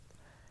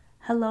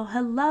Hello,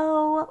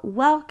 hello.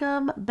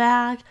 Welcome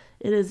back.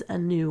 It is a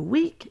new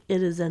week.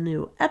 It is a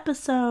new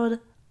episode.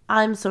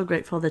 I'm so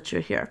grateful that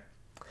you're here.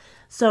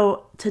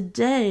 So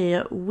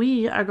today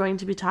we are going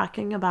to be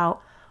talking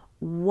about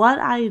what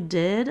I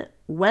did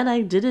when I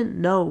didn't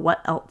know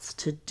what else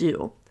to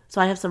do. So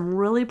I have some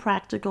really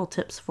practical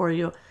tips for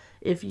you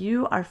if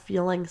you are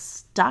feeling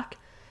stuck,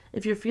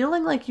 if you're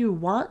feeling like you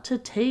want to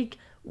take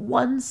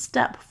one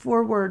step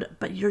forward,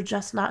 but you're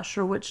just not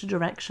sure which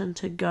direction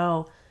to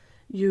go.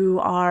 You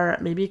are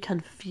maybe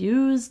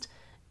confused.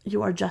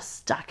 You are just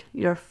stuck.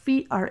 Your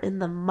feet are in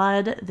the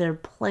mud. They're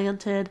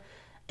planted.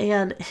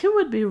 And it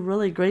would be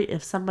really great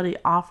if somebody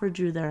offered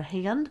you their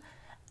hand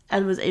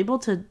and was able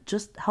to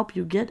just help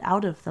you get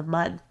out of the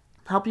mud,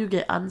 help you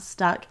get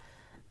unstuck,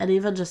 and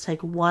even just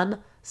take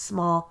one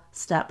small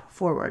step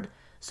forward.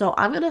 So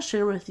I'm going to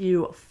share with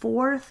you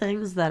 4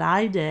 things that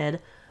I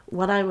did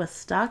when I was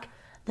stuck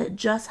that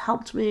just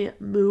helped me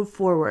move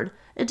forward.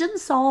 It didn't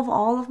solve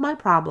all of my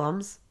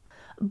problems,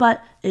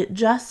 but it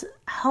just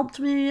helped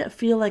me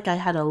feel like I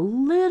had a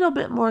little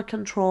bit more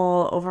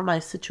control over my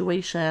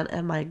situation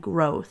and my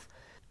growth.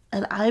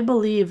 And I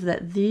believe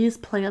that these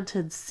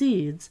planted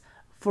seeds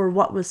for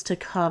what was to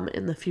come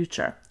in the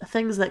future,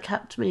 things that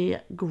kept me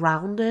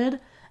grounded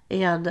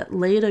and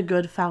laid a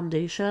good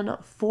foundation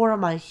for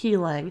my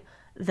healing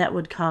that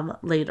would come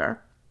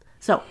later.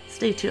 So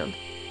stay tuned.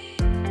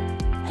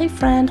 Hey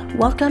friend,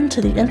 welcome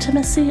to the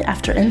Intimacy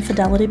After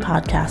Infidelity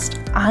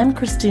podcast. I'm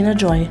Christina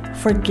Joy,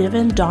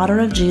 forgiven daughter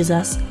of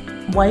Jesus,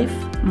 wife,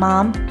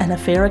 mom, and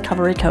affair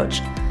recovery coach.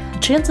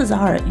 Chances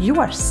are you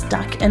are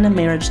stuck in a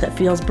marriage that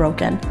feels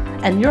broken,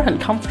 and you're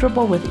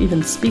uncomfortable with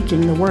even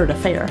speaking the word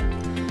affair.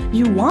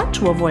 You want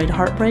to avoid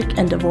heartbreak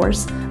and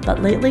divorce,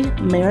 but lately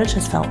marriage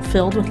has felt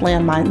filled with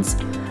landmines.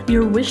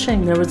 You're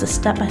wishing there was a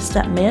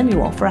step-by-step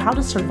manual for how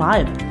to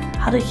survive,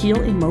 how to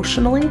heal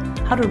emotionally,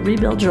 how to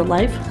rebuild your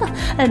life,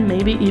 and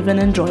maybe even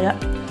enjoy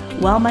it.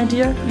 Well, my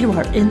dear, you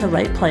are in the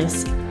right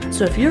place.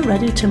 So if you're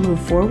ready to move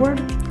forward,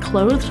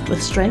 clothed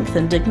with strength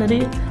and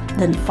dignity,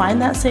 then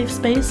find that safe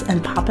space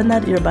and pop in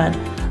that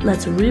earbud.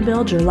 Let's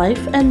rebuild your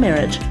life and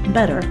marriage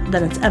better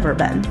than it's ever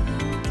been.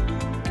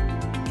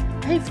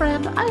 Hey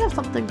friend, I have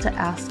something to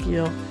ask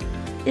you.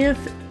 If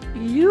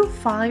you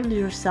find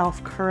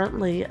yourself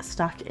currently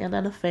stuck in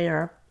an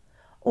affair,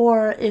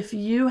 or if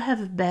you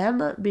have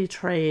been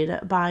betrayed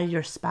by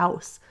your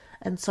spouse,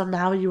 and so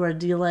now you are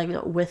dealing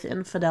with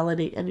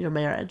infidelity in your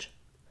marriage,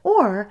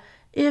 or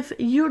if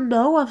you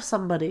know of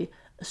somebody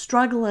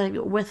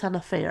struggling with an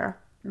affair,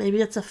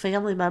 maybe it's a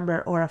family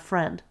member or a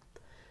friend,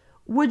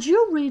 would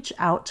you reach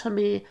out to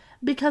me?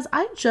 Because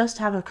I just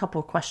have a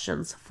couple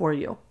questions for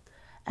you.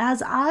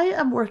 As I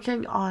am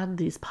working on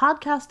these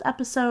podcast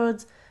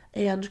episodes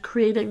and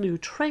creating new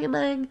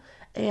training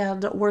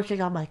and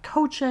working on my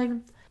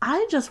coaching,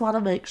 I just want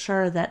to make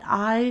sure that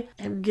I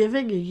am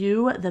giving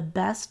you the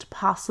best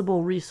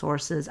possible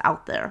resources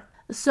out there.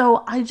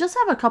 So I just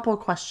have a couple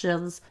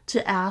questions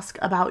to ask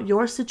about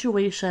your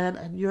situation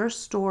and your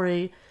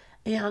story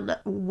and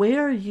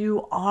where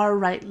you are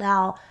right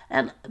now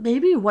and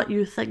maybe what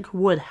you think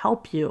would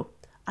help you.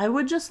 I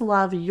would just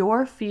love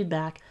your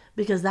feedback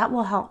because that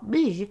will help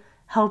me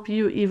help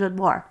you even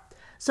more.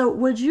 So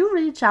would you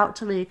reach out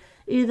to me?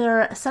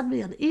 Either send me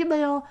an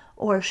email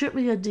or shoot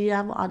me a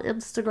DM on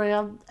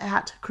Instagram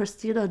at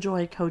Christina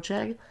Joy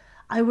Coaching.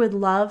 I would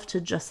love to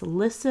just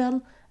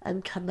listen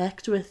and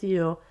connect with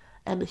you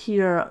and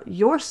hear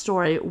your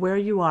story, where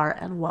you are,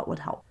 and what would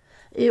help.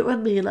 It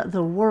would mean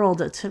the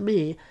world to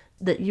me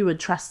that you would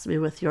trust me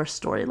with your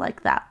story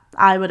like that.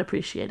 I would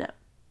appreciate it.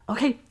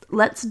 Okay,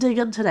 let's dig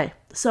in today.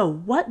 So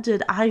what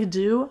did I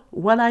do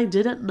when I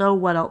didn't know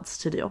what else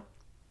to do?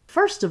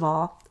 First of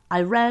all,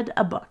 I read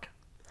a book.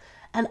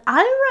 And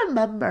I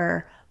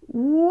remember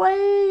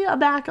way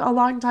back a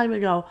long time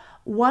ago,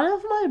 one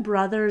of my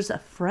brother's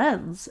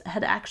friends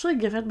had actually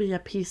given me a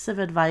piece of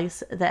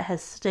advice that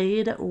has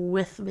stayed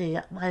with me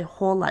my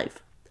whole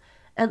life.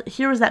 And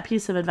here is that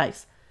piece of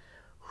advice.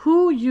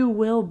 Who you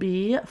will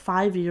be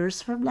 5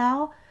 years from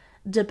now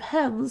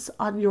depends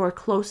on your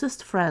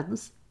closest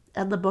friends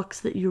and the books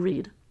that you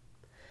read.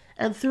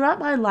 And throughout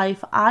my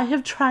life, I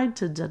have tried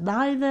to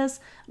deny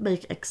this,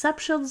 make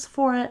exceptions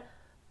for it,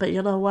 but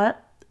you know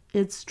what?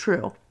 It's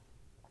true.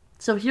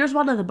 So here's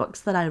one of the books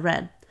that I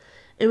read.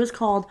 It was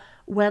called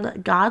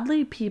When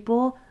Godly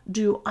People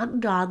Do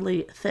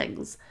Ungodly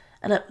Things.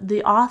 And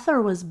the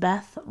author was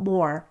Beth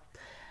Moore.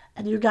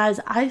 And you guys,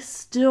 I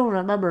still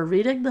remember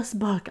reading this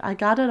book. I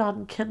got it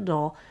on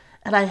Kindle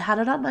and I had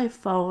it on my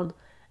phone.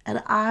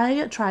 And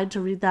I tried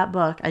to read that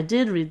book. I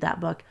did read that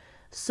book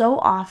so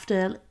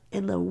often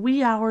in the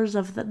wee hours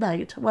of the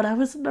night when I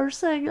was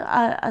nursing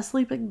a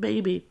sleeping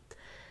baby.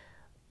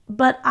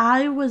 But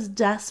I was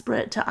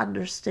desperate to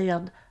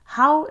understand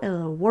how in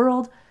the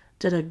world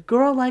did a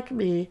girl like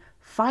me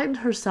find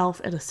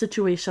herself in a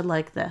situation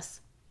like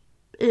this.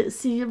 It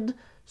seemed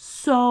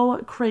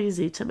so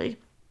crazy to me.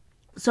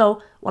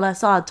 So when I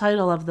saw a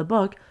title of the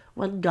book,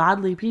 When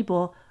Godly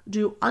People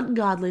Do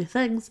Ungodly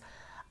Things,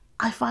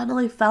 I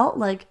finally felt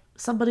like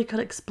somebody could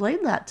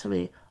explain that to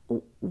me.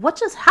 What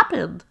just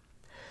happened?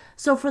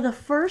 So for the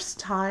first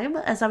time,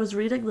 as I was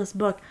reading this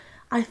book,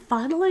 I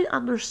finally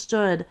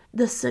understood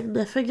the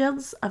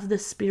significance of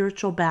this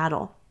spiritual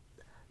battle,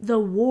 the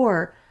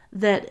war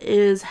that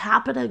is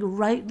happening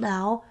right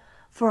now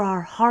for our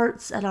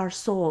hearts and our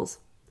souls.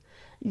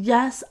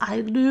 Yes,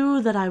 I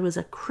knew that I was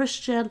a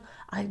Christian.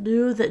 I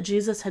knew that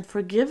Jesus had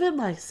forgiven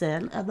my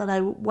sin and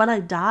that when I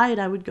died,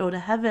 I would go to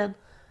heaven.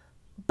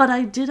 But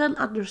I didn't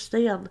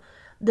understand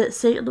that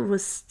Satan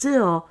was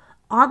still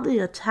on the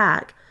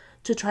attack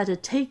to try to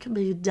take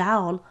me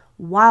down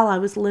while I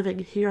was living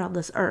here on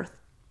this earth.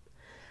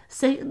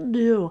 Satan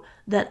knew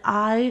that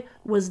I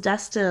was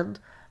destined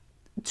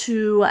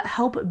to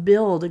help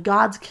build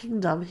God's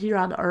kingdom here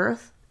on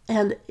earth,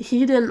 and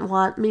he didn't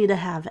want me to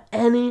have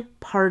any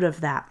part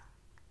of that.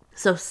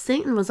 So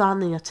Satan was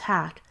on the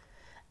attack,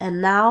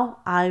 and now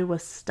I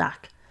was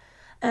stuck.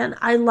 And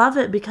I love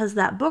it because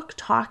that book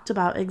talked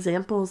about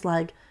examples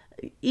like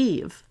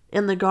Eve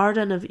in the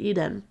Garden of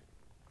Eden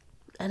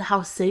and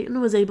how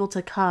Satan was able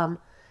to come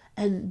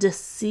and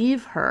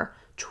deceive her,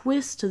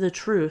 twist the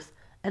truth,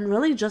 and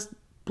really just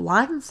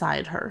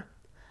blindside her.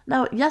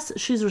 Now, yes,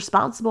 she's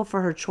responsible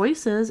for her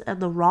choices and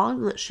the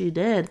wrong that she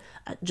did,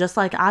 just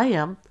like I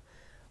am.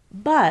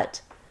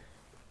 But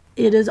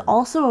it is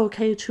also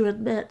okay to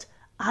admit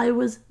I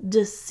was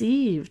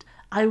deceived.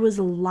 I was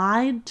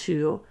lied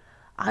to.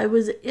 I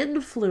was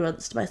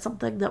influenced by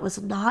something that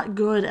was not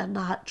good and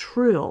not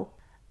true.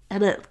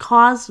 And it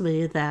caused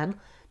me then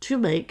to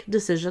make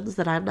decisions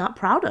that I'm not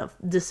proud of,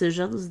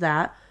 decisions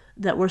that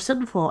were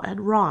sinful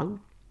and wrong.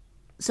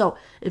 So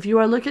if you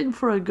are looking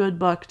for a good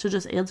book to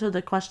just answer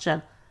the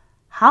question,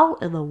 how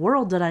in the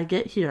world did I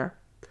get here?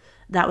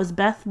 That was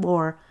Beth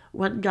Moore,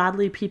 When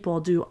Godly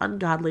People Do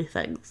Ungodly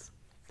Things.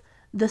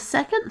 The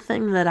second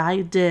thing that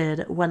I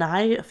did when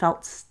I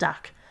felt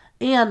stuck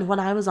and when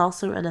I was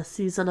also in a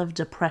season of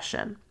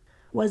depression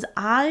was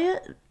I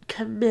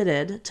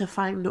committed to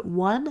find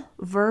one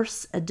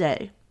verse a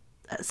day.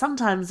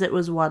 Sometimes it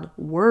was one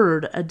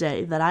word a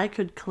day that I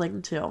could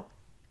cling to.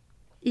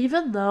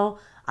 Even though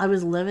I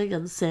was living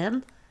in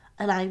sin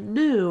and I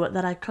knew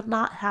that I could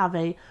not have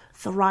a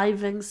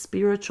thriving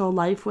spiritual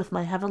life with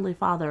my Heavenly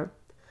Father,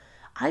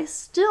 I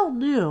still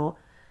knew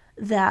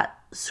that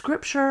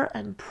Scripture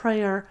and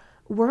prayer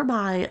were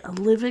my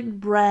living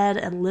bread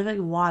and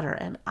living water,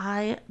 and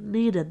I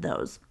needed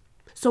those.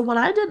 So when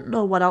I didn't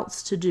know what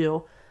else to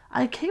do,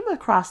 I came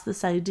across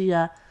this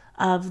idea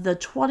of the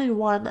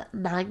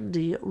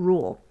 21-90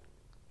 rule.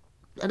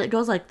 And it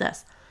goes like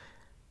this.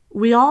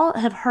 We all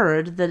have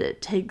heard that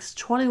it takes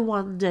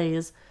 21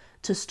 days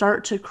to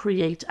start to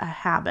create a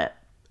habit.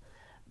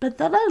 But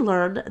then I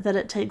learned that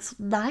it takes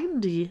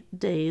 90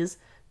 days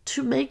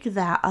to make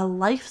that a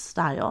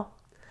lifestyle.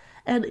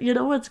 And you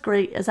know what's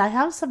great is I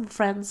have some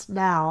friends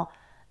now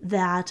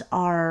that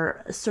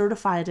are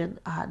certified in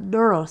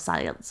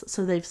neuroscience,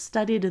 so they've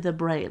studied the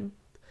brain.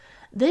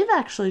 They've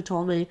actually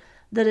told me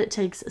that it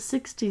takes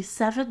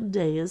 67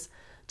 days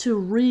to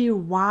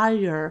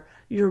rewire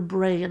your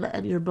brain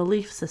and your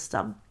belief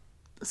system.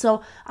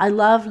 So I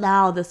love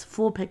now this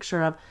full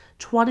picture of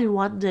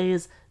 21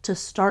 days to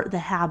start the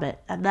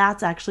habit, and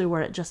that's actually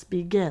where it just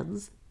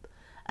begins.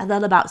 And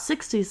then about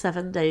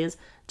 67 days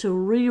to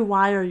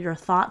rewire your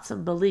thoughts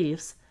and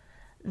beliefs.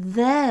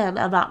 Then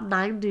about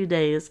 90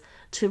 days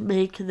to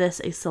make this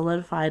a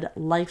solidified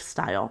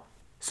lifestyle.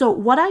 So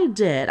what I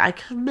did, I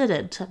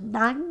committed to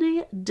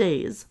 90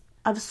 days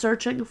of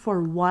searching for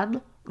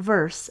one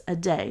verse a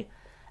day.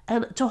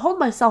 And to hold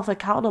myself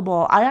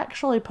accountable, I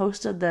actually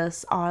posted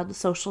this on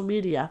social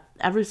media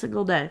every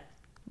single day.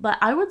 But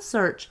I would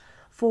search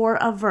for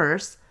a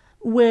verse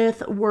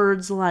with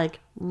words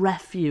like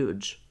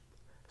refuge,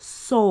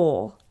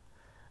 soul,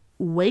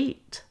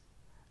 wait,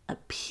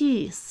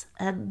 peace,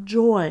 and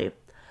joy.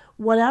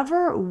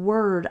 Whatever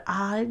word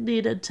I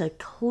needed to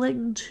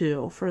cling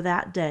to for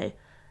that day.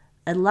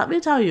 And let me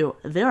tell you,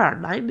 there are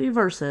 90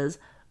 verses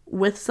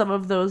with some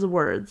of those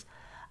words.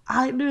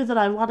 I knew that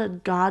I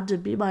wanted God to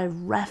be my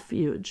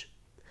refuge.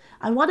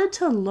 I wanted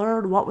to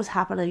learn what was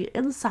happening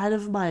inside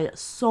of my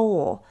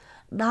soul,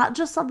 not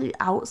just on the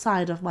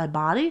outside of my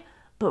body,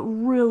 but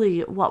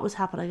really what was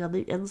happening on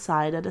the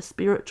inside at a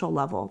spiritual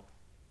level.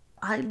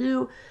 I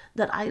knew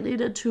that I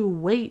needed to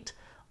wait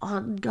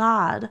on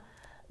God,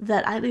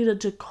 that I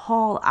needed to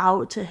call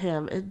out to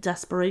Him in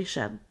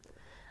desperation.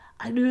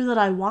 I knew that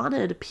I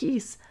wanted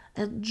peace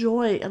and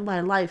joy in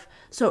my life.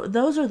 So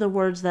those are the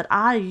words that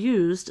I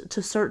used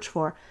to search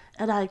for,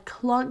 and I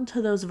clung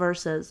to those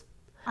verses.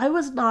 I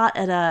was not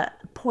at a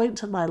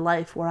point in my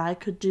life where I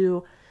could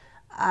do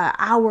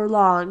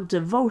hour-long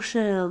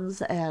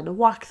devotions and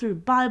walk through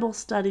Bible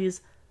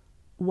studies.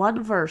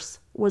 One verse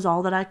was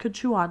all that I could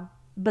chew on,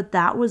 but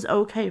that was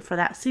okay for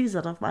that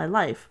season of my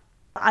life.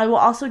 I will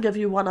also give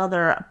you one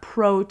other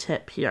pro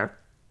tip here.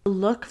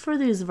 Look for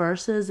these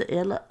verses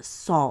in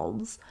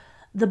Psalms.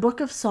 The book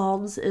of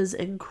Psalms is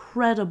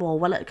incredible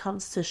when it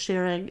comes to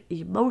sharing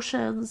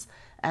emotions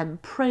and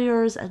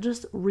prayers and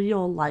just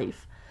real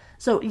life.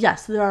 So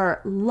yes, there are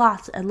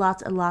lots and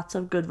lots and lots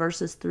of good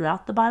verses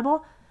throughout the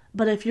Bible,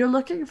 but if you're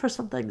looking for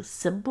something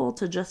simple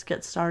to just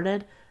get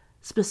started,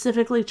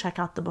 specifically check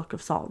out the book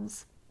of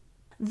Psalms.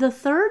 The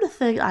third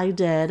thing I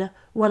did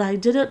when I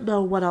didn't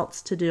know what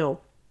else to do,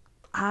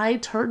 I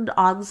turned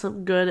on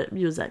some good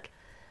music.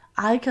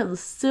 I can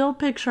still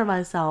picture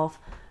myself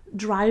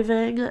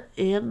driving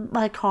in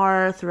my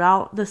car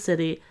throughout the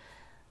city,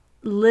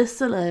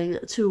 listening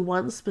to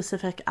one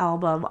specific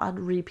album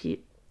on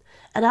repeat.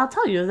 And I'll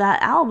tell you,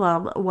 that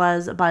album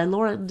was by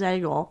Lauren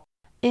Daigle,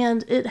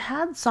 and it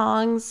had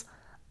songs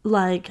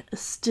like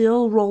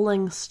Still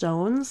Rolling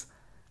Stones,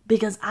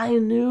 because I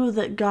knew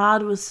that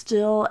God was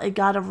still a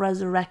God of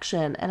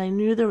resurrection, and I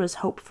knew there was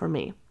hope for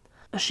me.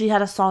 She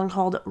had a song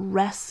called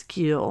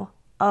Rescue.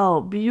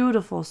 Oh,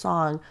 beautiful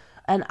song.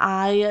 And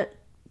I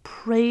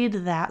prayed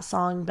that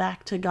song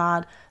back to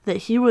God that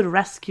he would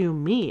rescue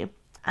me.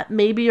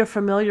 Maybe you're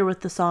familiar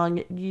with the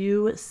song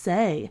You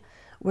Say,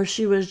 where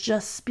she was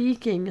just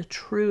speaking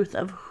truth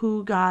of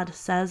who God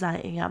says I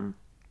am.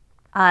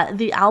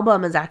 The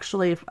album is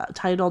actually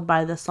titled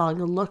by the song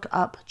Look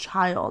Up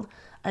Child.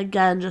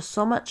 Again, just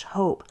so much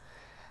hope.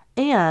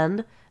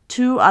 And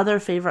two other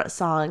favorite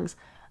songs.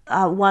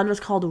 One was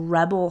called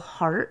Rebel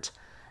Heart.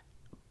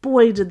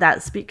 Boy, did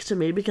that speak to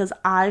me, because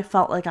I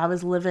felt like I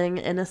was living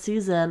in a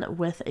season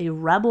with a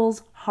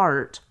rebel's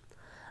heart.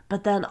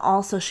 But then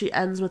also she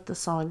ends with the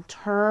song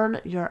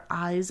Turn Your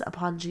Eyes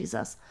Upon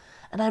Jesus.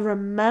 And I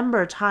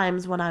remember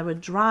times when I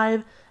would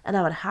drive and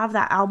I would have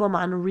that album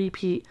on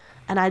repeat,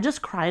 and I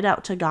just cried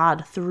out to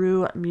God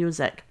through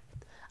music.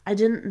 I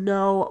didn't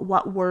know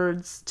what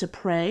words to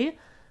pray,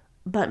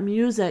 but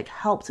music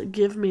helped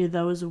give me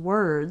those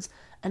words,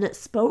 and it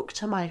spoke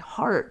to my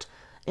heart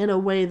in a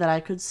way that I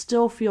could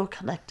still feel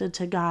connected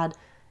to God,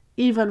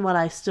 even when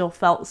I still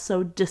felt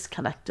so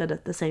disconnected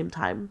at the same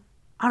time.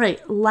 All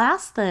right,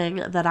 last thing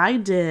that I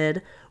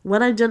did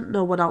when I didn't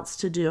know what else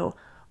to do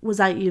was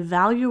I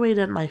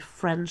evaluated my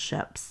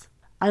friendships.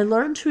 I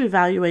learned to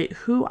evaluate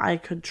who I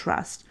could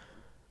trust.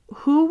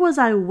 Who was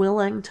I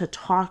willing to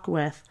talk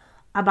with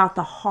about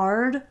the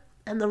hard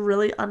and the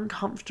really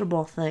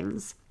uncomfortable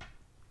things?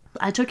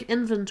 I took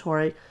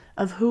inventory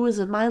of who was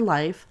in my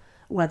life,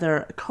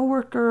 whether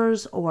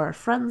coworkers or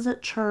friends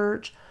at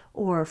church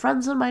or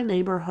friends in my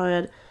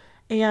neighborhood,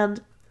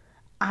 and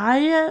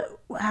I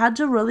had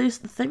to really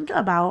think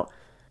about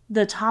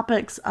the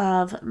topics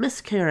of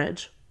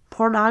miscarriage,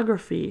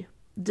 pornography,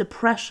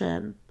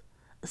 depression,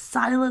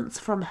 silence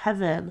from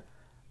heaven,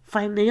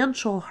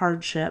 financial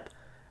hardship,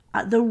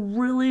 the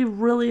really,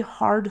 really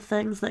hard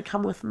things that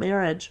come with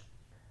marriage.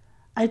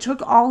 I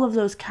took all of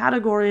those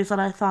categories and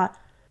I thought,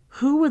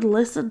 who would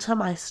listen to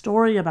my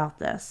story about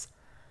this?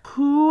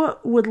 Who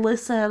would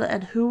listen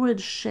and who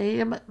would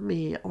shame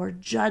me or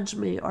judge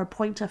me or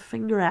point a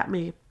finger at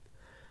me?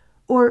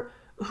 Or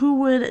who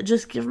would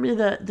just give me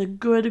the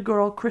good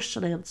girl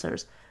Christian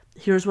answers?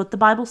 Here's what the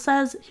Bible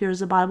says.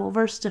 Here's a Bible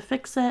verse to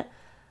fix it.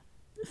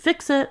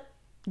 Fix it.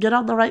 Get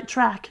on the right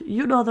track.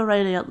 You know the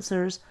right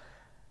answers.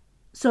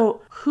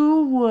 So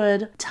who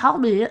would tell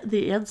me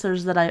the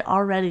answers that I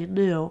already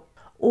knew?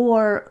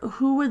 Or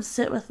who would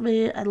sit with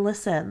me and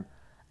listen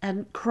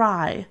and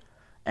cry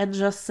and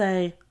just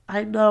say,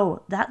 I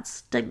know, that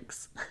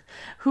stinks.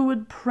 Who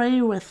would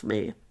pray with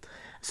me?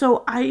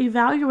 So I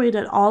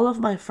evaluated all of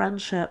my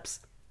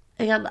friendships,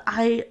 and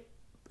I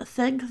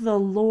thank the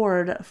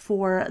Lord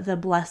for the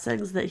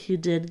blessings that he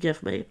did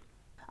give me.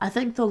 I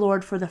thank the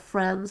Lord for the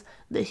friends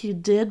that he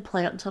did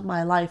plant in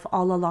my life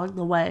all along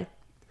the way.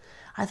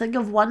 I think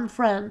of one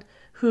friend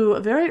who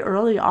very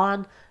early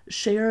on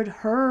shared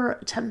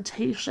her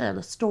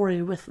temptation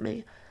story with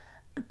me.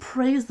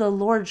 Praise the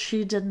Lord,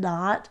 she did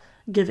not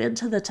give in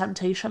to the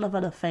temptation of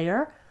an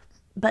affair,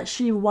 but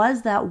she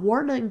was that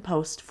warning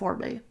post for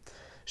me.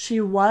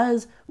 She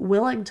was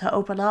willing to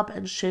open up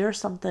and share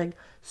something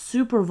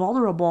super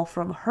vulnerable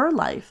from her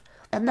life,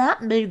 and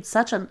that made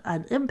such an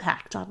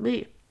impact on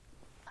me.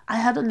 I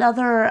had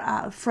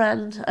another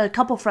friend, a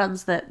couple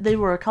friends that they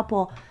were a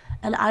couple,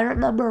 and I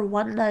remember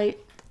one night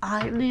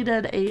I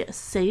needed a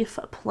safe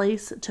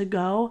place to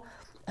go,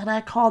 and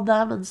I called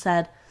them and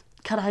said,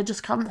 can I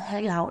just come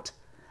hang out?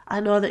 I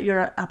know that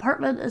your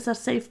apartment is a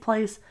safe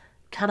place.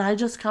 Can I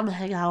just come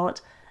hang out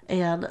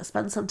and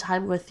spend some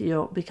time with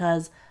you?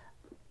 Because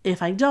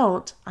if I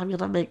don't, I'm going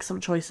to make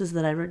some choices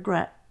that I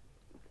regret.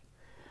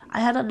 I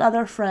had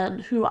another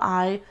friend who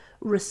I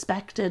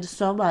respected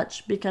so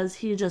much because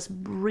he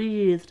just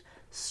breathed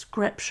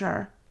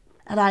scripture.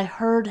 And I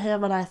heard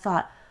him and I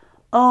thought,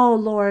 oh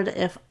Lord,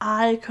 if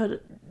I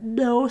could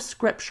know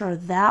scripture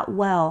that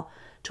well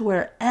to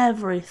where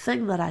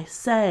everything that I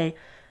say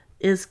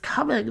is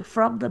coming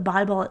from the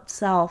Bible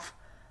itself,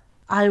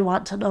 I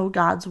want to know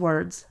God's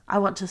words. I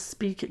want to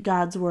speak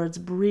God's words,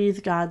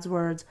 breathe God's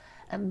words,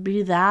 and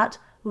be that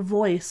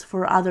voice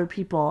for other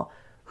people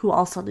who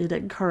also need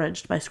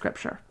encouraged by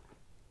Scripture.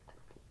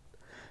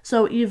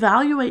 So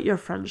evaluate your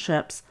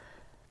friendships.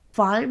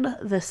 Find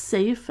the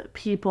safe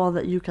people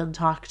that you can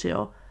talk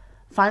to.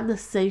 Find the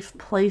safe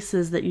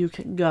places that you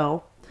can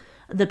go.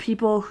 The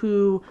people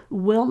who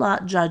will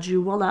not judge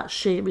you, will not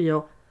shame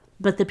you,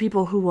 but the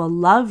people who will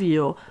love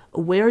you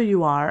where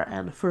you are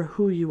and for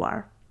who you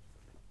are.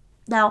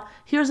 Now,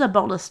 here's a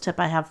bonus tip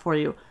I have for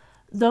you.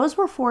 Those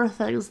were 4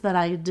 things that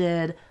I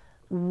did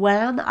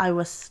when I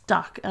was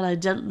stuck and I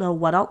didn't know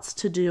what else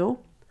to do.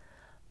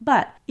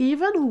 But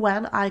even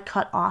when I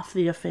cut off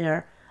the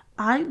affair,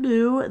 I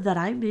knew that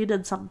I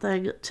needed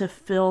something to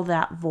fill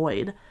that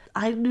void.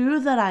 I knew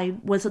that I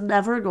was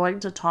never going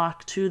to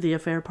talk to the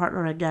affair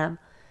partner again.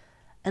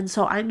 And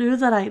so I knew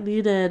that I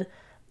needed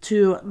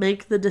to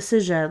make the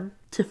decision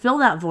to fill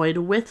that void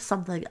with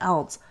something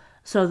else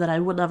so that I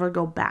would never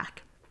go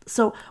back.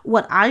 So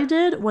what I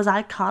did was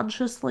I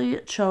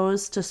consciously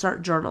chose to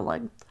start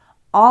journaling.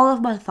 All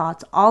of my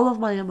thoughts, all of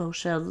my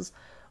emotions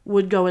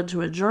would go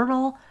into a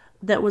journal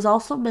that was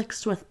also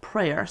mixed with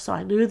prayer. So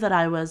I knew that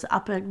I was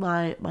upping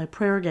my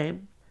prayer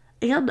game.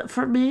 And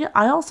for me,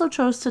 I also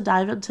chose to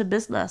dive into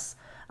business,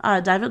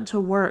 dive into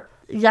work.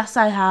 Yes,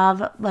 I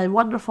have my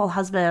wonderful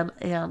husband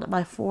and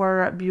my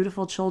 4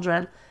 beautiful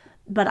children,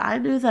 but I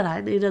knew that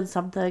I needed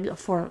something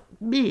for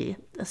me,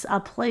 a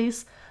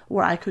place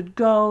where I could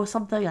go,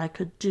 something I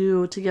could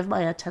do to give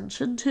my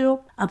attention to,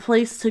 a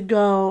place to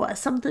go,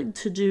 something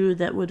to do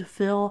that would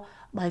fill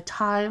my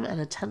time and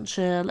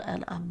attention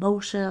and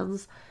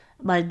emotions,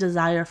 my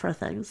desire for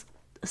things.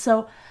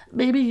 So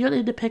maybe you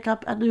need to pick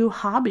up a new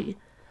hobby.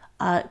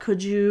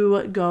 Could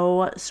you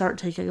go start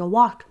taking a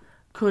walk?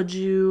 Could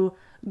you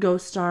go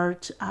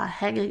start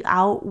hanging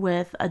out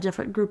with a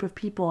different group of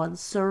people and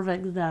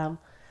serving them?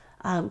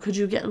 Could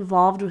you get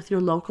involved with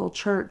your local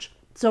church?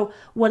 So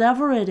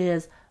whatever it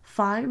is,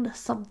 find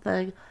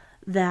something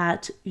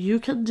that you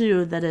can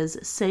do that is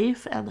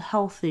safe and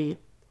healthy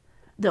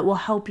that will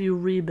help you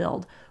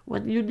rebuild.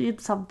 When you need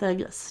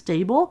something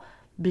stable,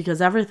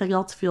 because everything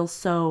else feels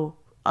so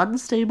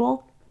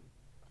unstable,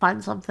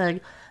 find something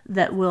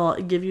that will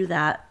give you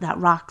that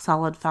rock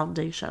solid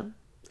foundation.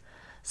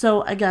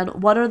 So again,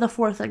 what are the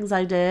 4 things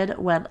I did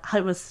when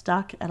I was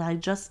stuck and I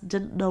just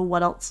didn't know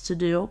what else to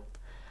do?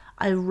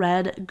 I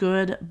read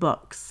good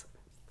books.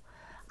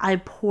 I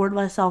poured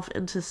myself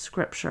into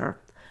scripture.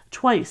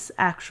 Twice,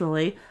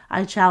 actually,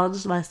 I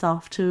challenged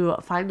myself to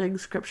finding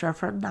scripture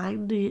for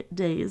 90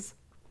 days.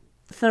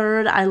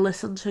 Third, I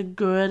listened to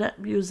good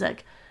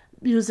music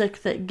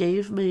that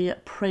gave me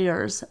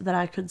prayers that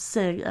I could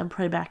sing and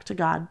pray back to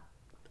God.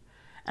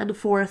 And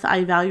fourth, I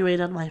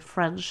evaluated my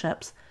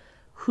friendships.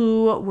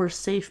 Who were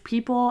safe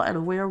people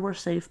and where were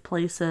safe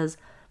places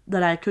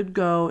that I could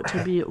go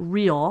to be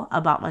real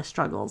about my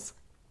struggles.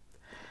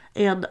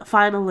 And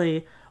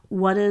finally,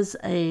 what is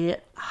a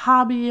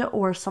hobby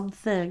or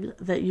something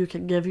that you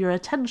can give your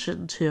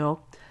attention to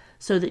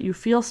so that you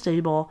feel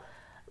stable,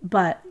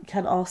 but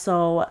can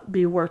also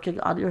be working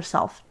on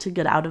yourself to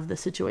get out of the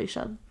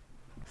situation?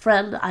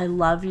 Friend, I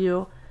love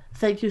you.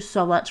 Thank you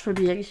so much for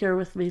being here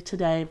with me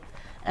today.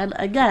 And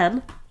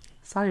again,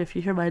 sorry if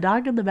you hear my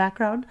dog in the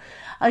background.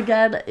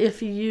 Again,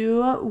 if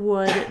you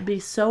would be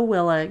so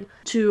willing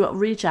to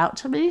reach out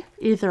to me,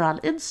 either on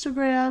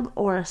Instagram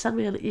or send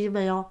me an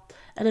email,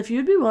 and if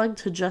you'd be willing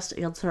to just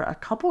answer a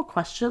couple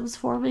questions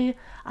for me,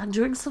 I'm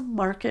doing some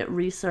market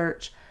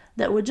research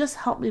that would just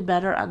help me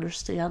better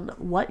understand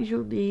what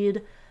you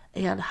need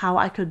and how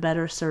I could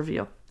better serve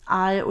you.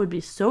 I would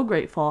be so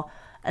grateful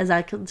as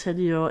I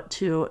continue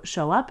to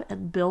show up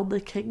and build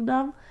the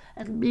kingdom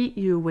and meet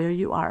you where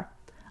you are.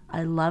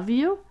 I love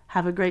you.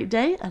 Have a great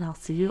day, and I'll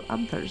see you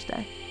on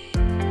Thursday.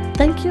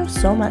 Thank you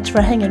so much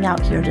for hanging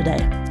out here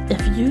today.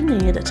 If you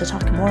need to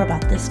talk more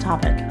about this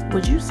topic,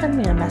 would you send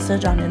me a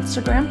message on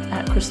Instagram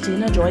at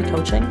Christina Joy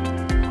Coaching?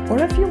 Or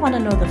if you want to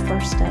know the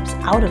first steps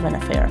out of an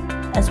affair,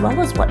 as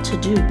well as what to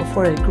do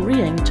before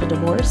agreeing to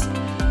divorce,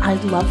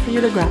 I'd love for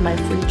you to grab my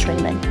free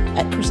training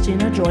at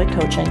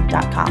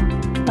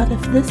ChristinaJoyCoaching.com. But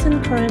if this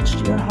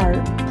encouraged your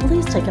heart,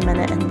 please take a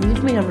minute and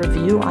leave me a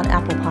review on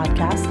Apple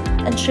Podcasts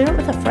and share it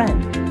with a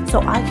friend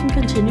so I can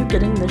continue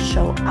getting this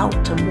show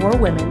out to more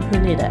women who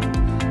need it.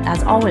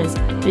 As always,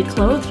 be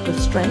clothed with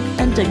strength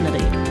and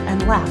dignity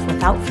and laugh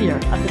without fear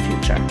of the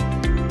future.